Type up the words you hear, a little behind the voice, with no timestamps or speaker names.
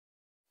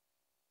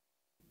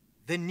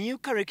The new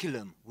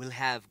curriculum will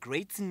have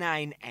grades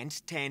 9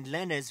 and 10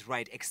 learners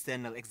write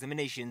external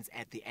examinations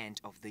at the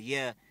end of the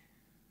year.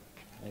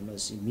 I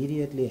must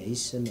immediately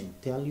hasten and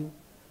tell you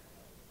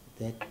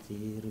that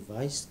the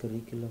revised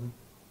curriculum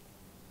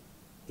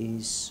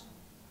is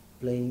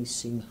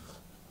placing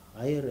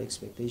higher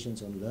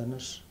expectations on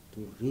learners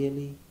to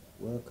really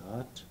work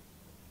hard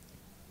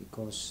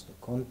because the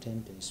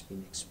content has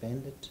been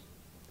expanded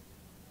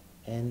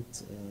and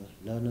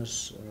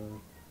learners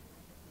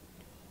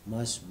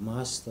must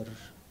master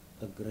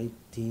a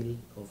great deal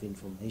of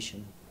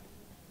information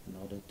in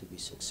order to be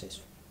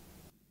successful.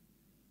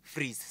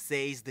 Fries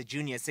says the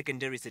junior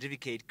secondary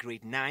certificate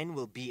grade 9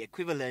 will be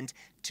equivalent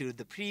to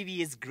the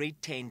previous grade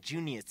 10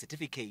 junior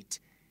certificate.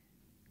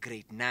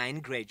 Grade 9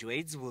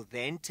 graduates will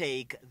then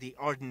take the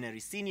ordinary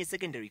senior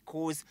secondary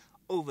course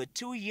over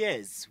 2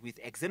 years with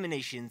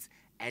examinations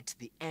at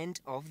the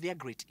end of their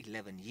grade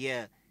 11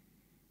 year.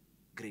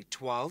 Grade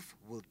 12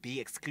 will be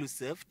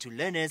exclusive to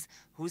learners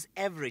whose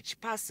average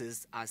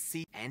passes are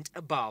C and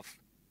above.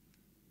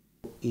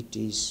 It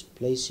is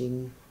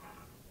placing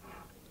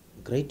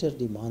greater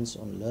demands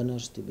on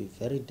learners to be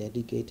very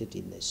dedicated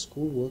in their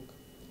schoolwork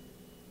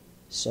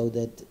so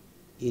that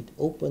it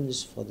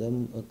opens for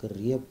them a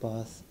career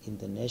path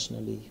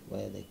internationally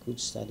where they could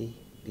study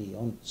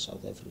beyond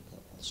South Africa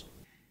also.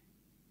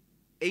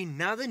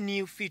 Another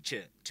new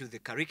feature to the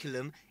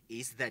curriculum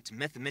is that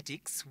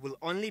mathematics will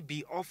only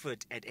be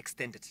offered at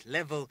extended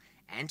level,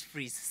 and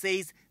Fries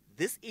says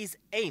this is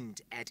aimed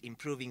at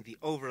improving the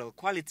overall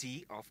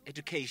quality of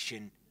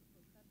education.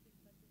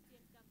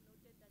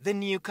 The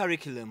new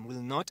curriculum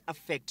will not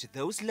affect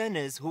those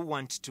learners who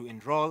want to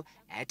enroll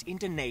at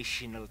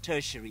international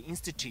tertiary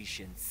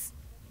institutions.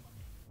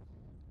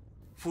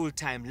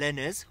 Full-time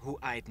learners who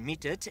are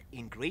admitted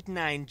in grade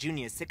 9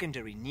 junior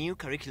secondary new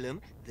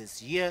curriculum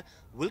this year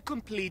will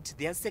complete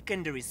their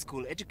secondary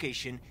school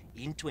education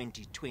in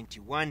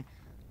 2021,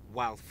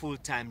 while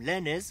full-time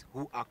learners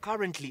who are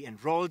currently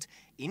enrolled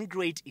in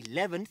grade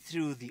 11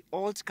 through the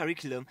old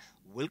curriculum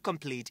will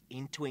complete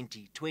in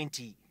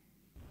 2020.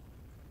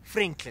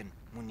 Franklin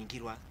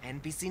Muningirwa,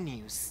 NBC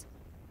News,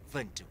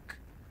 Windhoek.